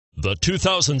The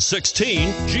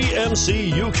 2016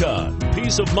 GMC Yukon.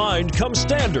 Peace of mind comes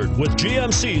standard with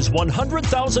GMC's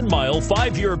 100,000-mile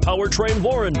 5-year powertrain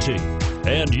warranty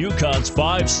and Yukon's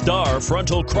 5-star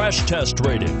frontal crash test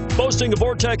rating. Boasting a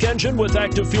Vortec engine with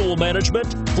active fuel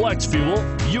management, flex fuel,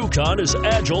 Yukon is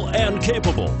agile and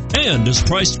capable and is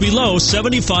priced below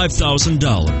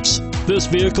 $75,000. This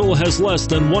vehicle has less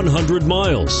than 100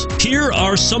 miles. Here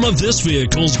are some of this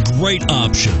vehicle's great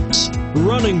options: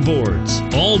 running boards,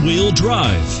 all-wheel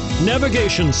drive,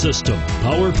 navigation system,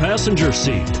 power passenger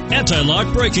seat,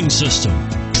 anti-lock braking system,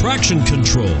 traction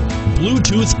control,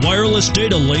 Bluetooth wireless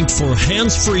data link for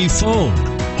hands-free phone,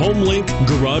 HomeLink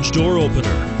garage door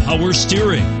opener, power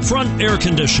steering, front air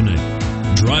conditioning.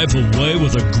 Drive away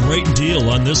with a great deal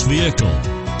on this vehicle.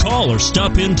 Call or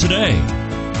stop in today.